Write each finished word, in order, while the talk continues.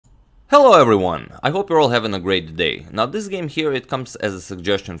Hello everyone, I hope you're all having a great day. Now this game here, it comes as a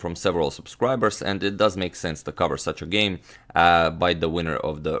suggestion from several subscribers, and it does make sense to cover such a game by the winner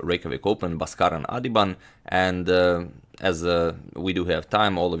of the Reykjavik Open, Baskaran Adhiban, and as we do have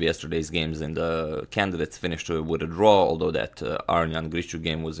time, all of yesterday's games and the candidates finished with a draw, although that Rd1 Nd7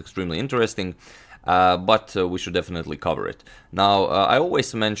 game was extremely interesting. But we should definitely cover it. Now, I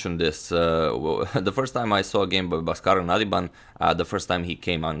always mention this, the first time I saw a game by Baskaran Adhiban, the first time he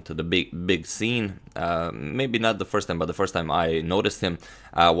came onto the big scene, maybe not the first time, but the first time I noticed him,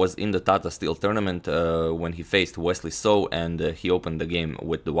 was in the Tata Steel tournament, when he faced Wesley So, and he opened the game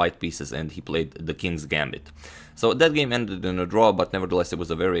with the white pieces and he played the King's Gambit. So that game ended in a draw, but nevertheless it was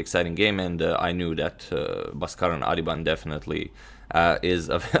a very exciting game, and I knew that Baskaran Adhiban definitely is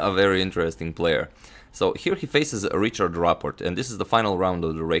a very interesting player. So here he faces Richard Rapport, and this is the final round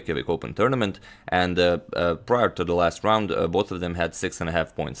of the Reykjavik Open tournament, and prior to the last round, both of them had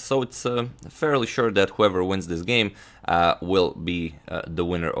 6.5 points. So it's fairly sure that whoever wins this game will be the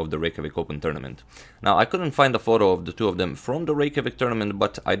winner of the Reykjavik Open tournament. Now, I couldn't find a photo of the two of them from the Reykjavik tournament,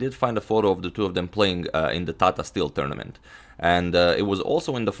 but I did find a photo of the two of them playing in the Tata Steel tournament. And it was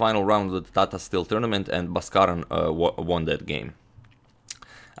also in the final round of the Tata Steel tournament, and Baskaran won that game.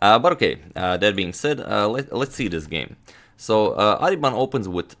 But okay, that being said, let's see this game. So Adhiban opens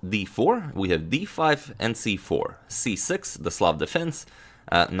with d4, we have d5 and c4, c6, the Slav defense,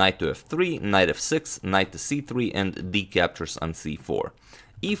 knight to f3, knight f6, knight to c3, and d captures on c4,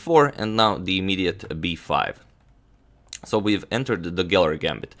 e4, and now the immediate b5. So we've entered the gallery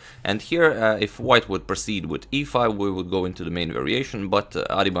gambit, and here if white would proceed with e5, we would go into the main variation, but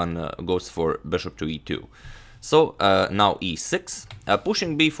Adhiban goes for bishop to e2. So now e6,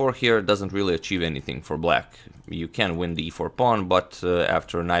 pushing b4 here doesn't really achieve anything for black. You can win the e4 pawn, but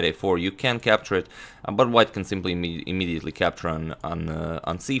after knight a4 you can capture it, but white can simply immediately capture on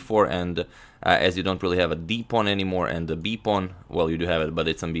c4, and as you don't really have a d pawn anymore and the b pawn, well, you do have it, but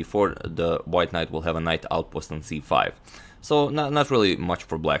it's on b4, the white knight will have a knight outpost on c5. So not really much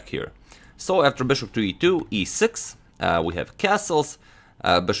for black here. So after bishop to e2, e6, we have castles,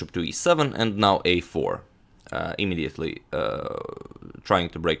 bishop to e7, and now a4. Immediately trying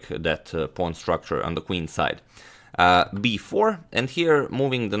to break that pawn structure on the queen side. b4, and here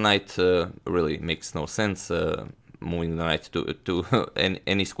moving the knight really makes no sense. Moving the knight to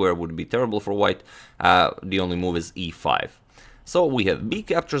any square would be terrible for white. The only move is e5. So we have b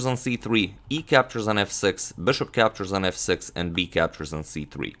captures on c3, e captures on f6, bishop captures on f6, and b captures on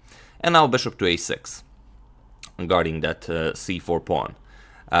c3. And now bishop to a6, guarding that c4 pawn.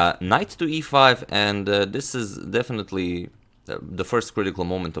 Knight to e5, and this is definitely the first critical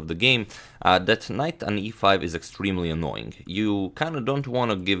moment of the game. That knight on e5 is extremely annoying. You kind of don't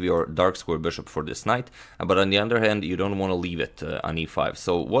want to give your dark square bishop for this knight, but on the other hand, you don't want to leave it on e5.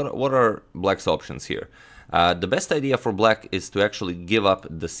 So what are black's options here? The best idea for black is to actually give up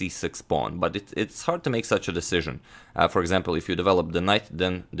the c6 pawn, but it's hard to make such a decision. For example, if you develop the knight,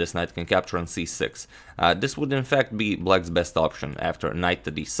 then this knight can capture on c6. This would in fact be black's best option, after knight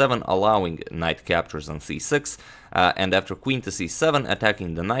to d7, allowing knight captures on c6, and after queen to c7,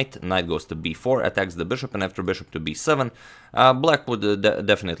 attacking the knight, knight goes to b4, attacks the bishop, and after bishop to b7, black would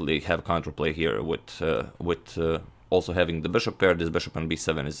definitely have counterplay here with also having the bishop pair. This bishop on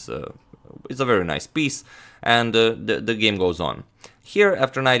b7 is a very nice piece, and the game goes on. Here,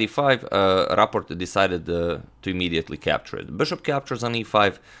 after knight e5, Rapport decided to immediately capture it. Bishop captures on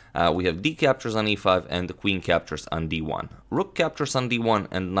e5, we have d captures on e5, and the queen captures on d1. Rook captures on d1,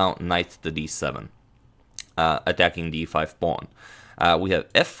 and now knight to d7, attacking the e5 pawn. We have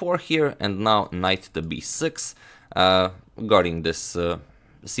f4 here, and now knight to b6, guarding this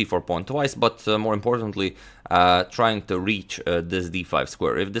c4 pawn twice, but more importantly, trying to reach this d5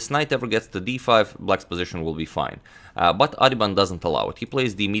 square. If this knight ever gets to d5, black's position will be fine. But Adhiban doesn't allow it. He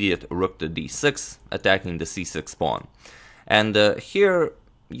plays the immediate rook to d6, attacking the c6 pawn. And here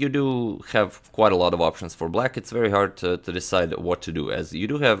you do have quite a lot of options for black. It's very hard to decide what to do, as you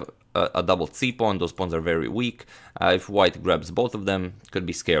do have a doubled c pawn. Those pawns are very weak. If white grabs both of them, it could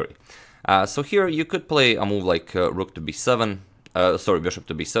be scary. So here you could play a move like rook to b7, bishop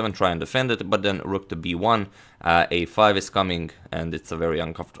to b7, try and defend it, but then rook to b1, a5 is coming, and it's a very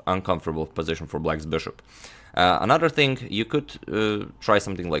uncomfortable position for black's bishop. Another thing, you could try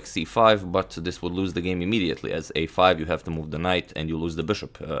something like c5, but this would lose the game immediately, as a5 you have to move the knight and you lose the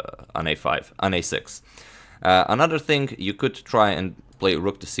bishop on a6. Another thing, you could try and play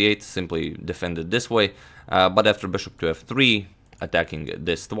rook to c8, simply defend it this way, but after bishop to f3, attacking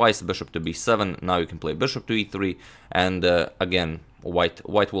this twice, bishop to b7, now you can play bishop to e3, and again, white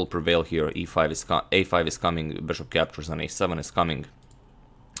will prevail here. A5 is coming, bishop captures on a7 is coming,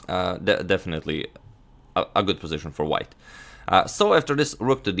 definitely a good position for white. So after this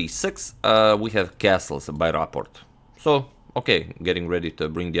rook to d6, we have castles by Rapport. So, okay, getting ready to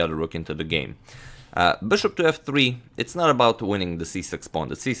bring the other rook into the game. Bishop to f3, it's not about winning the c6 pawn.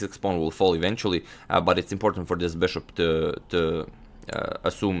 The c6 pawn will fall eventually, but it's important for this bishop to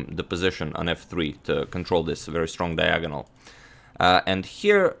assume the position on f3 to control this very strong diagonal. And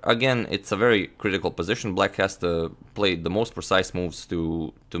here, again, it's a very critical position. Black has to play the most precise moves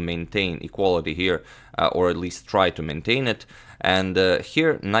to maintain equality here, or at least try to maintain it. And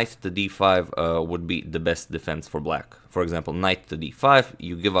here, knight to d5 would be the best defense for black. For example, knight to d5,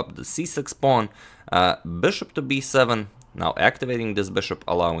 you give up the c6 pawn, bishop to b7, now activating this bishop,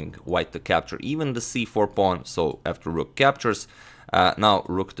 allowing white to capture even the c4 pawn. So after rook captures, now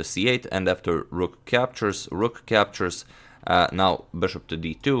rook to c8, and after rook captures, now bishop to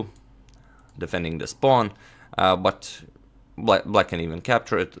d2, defending this pawn, but black can even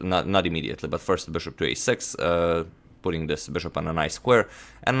capture it, not immediately, but first bishop to a6, putting this bishop on a nice square,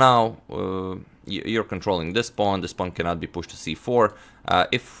 and now you're controlling this pawn cannot be pushed to c4.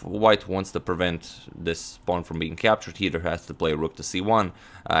 If white wants to prevent this pawn from being captured, he either has to play rook to c1,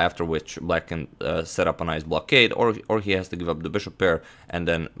 after which black can set up a nice blockade, or he has to give up the bishop pair, and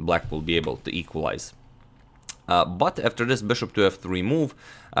then black will be able to equalize. But after this bishop to f3 move,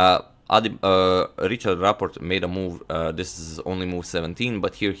 Richard Rapport made a move, this is only move 17,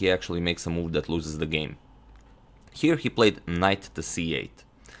 but here he actually makes a move that loses the game. Here he played knight to c8.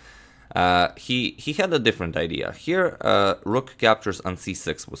 He had a different idea. Here rook captures on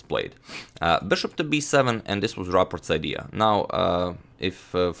c6 was played. Bishop to b7, and this was Rapport's idea. Now if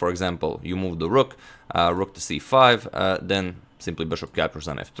for example you move the rook, rook to c5, then simply bishop captures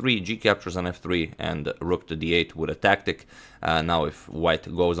on f3, g captures on f3, and rook to d8 with a tactic. Now if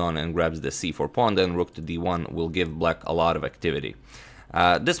white goes on and grabs the c4 pawn, then rook to d1 will give black a lot of activity.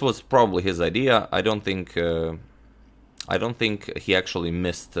 This was probably his idea. I don't think he actually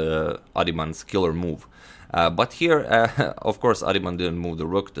missed Adhiban's killer move. But here, of course, Adhiban didn't move the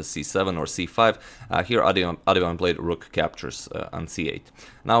rook to c7 or c5. Here, Adhiban played rook captures on c8.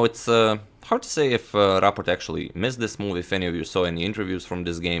 Now, it's hard to say if Rapport actually missed this move. If any of you saw any interviews from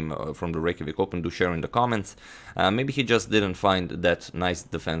this game, from the Reykjavik Open, do share in the comments. Maybe he just didn't find that nice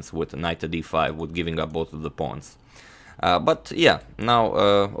defense with knight to d5, with giving up both of the pawns. But yeah, now,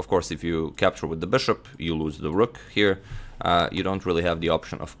 of course, if you capture with the bishop, you lose the rook here. You don't really have the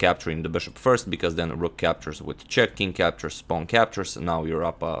option of capturing the bishop first, because then rook captures with check, king captures, pawn captures, now you're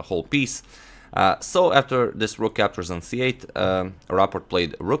up a whole piece. So after this rook captures on c8, Rapport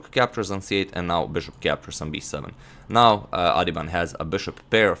played rook captures on c8, and now bishop captures on b7. Now Adhiban has a bishop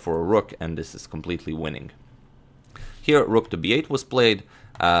pair for a rook, and this is completely winning. Here rook to b8 was played,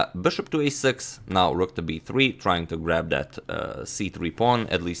 bishop to a6, now rook to b3, trying to grab that c3 pawn,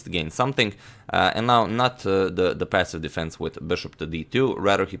 at least gain something, and now not the passive defense with bishop to d2,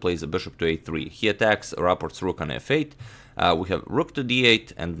 rather he plays a bishop to a3. He attacks Rapport's rook on f8, we have rook to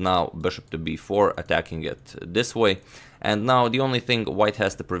d8, and now bishop to b4, attacking it this way. And now the only thing white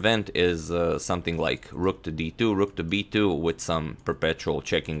has to prevent is something like rook to d2, rook to b2, with some perpetual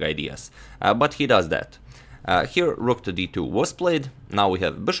checking ideas, but he does that. Here rook to d2 was played. Now we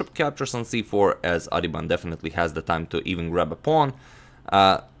have bishop captures on c4, as Adhiban definitely has the time to even grab a pawn.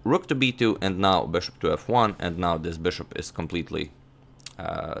 Rook to b2, and now bishop to f1, and now this bishop is completely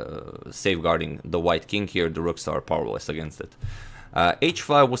safeguarding the white king here. The rooks are powerless against it.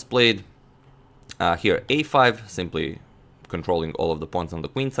 h5 was played. Here a5, simply controlling all of the pawns on the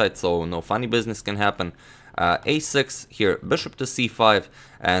queen side, so no funny business can happen. a6, here bishop to c5,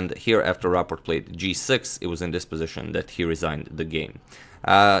 and here after Rapport played g6, it was in this position that he resigned the game.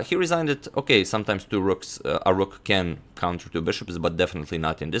 He resigned it, okay, sometimes two rooks, a rook can counter two bishops, but definitely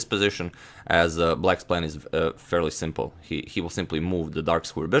not in this position, as black's plan is fairly simple. He will simply move the dark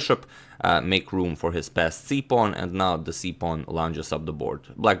square bishop, make room for his passed c-pawn, and now the c-pawn lunges up the board.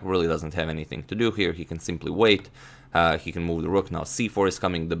 Black really doesn't have anything to do here, he can simply wait. He can move the rook. Now c4 is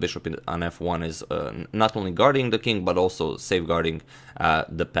coming, the bishop on f1 is not only guarding the king, but also safeguarding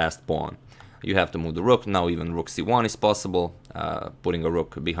the passed pawn. You have to move the rook. Now even rook c1 is possible, putting a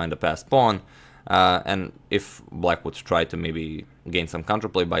rook behind the passed pawn. And if black would try to maybe gain some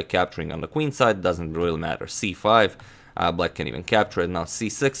counterplay by capturing on the queen side, doesn't really matter. c5, black can even capture it. Now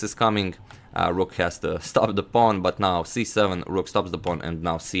c6 is coming, rook has to stop the pawn, but now c7, rook stops the pawn, and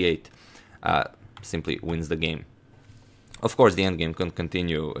now c8 simply wins the game. Of course, the endgame can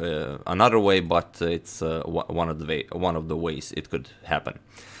continue another way, but it's one of the ways it could happen.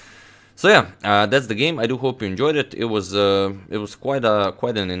 So yeah, that's the game. I do hope you enjoyed it. It was quite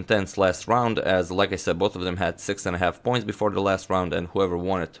an intense last round, as like I said, both of them had 6.5 points before the last round, and whoever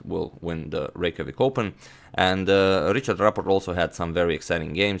won it will win the Reykjavik Open. And Richard Rapport also had some very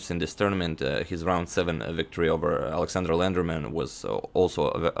exciting games in this tournament. His round 7 victory over Alexander Lenderman was also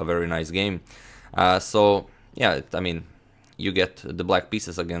a very nice game. So yeah, I mean, you get the black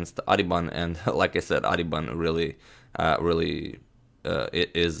pieces against Adhiban, and like I said, Adhiban really it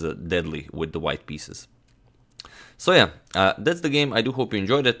is deadly with the white pieces. So yeah, that's the game. I do hope you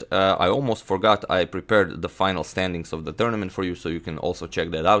enjoyed it. I almost forgot, I prepared the final standings of the tournament for you, so you can also check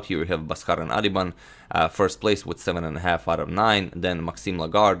that out. Here we have Baskaran Adhiban, first place with 7.5 out of 9, then Maxime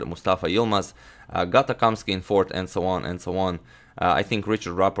Lagarde, Mustafa Yilmaz, Gata Kamsky in 4th, and so on and so on. I think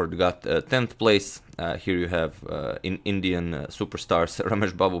Richard Rapport got 10th place. Here you have in Indian superstars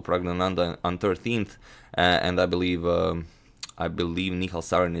Ramesh Babu Pragnananda on 13th, and I believe Nihal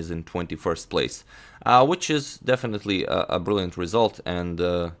Sarin is in 21st place, which is definitely a brilliant result, and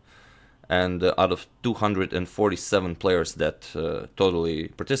out of 247 players that totally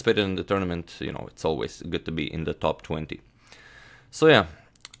participated in the tournament, you know, it's always good to be in the top 20. So yeah,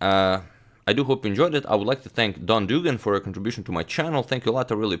 I do hope you enjoyed it. I would like to thank Don Dugan for a contribution to my channel. Thank you a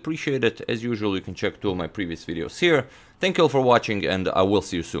lot, I really appreciate it. As usual, you can check 2 of my previous videos here. Thank you all for watching, and I will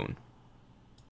see you soon.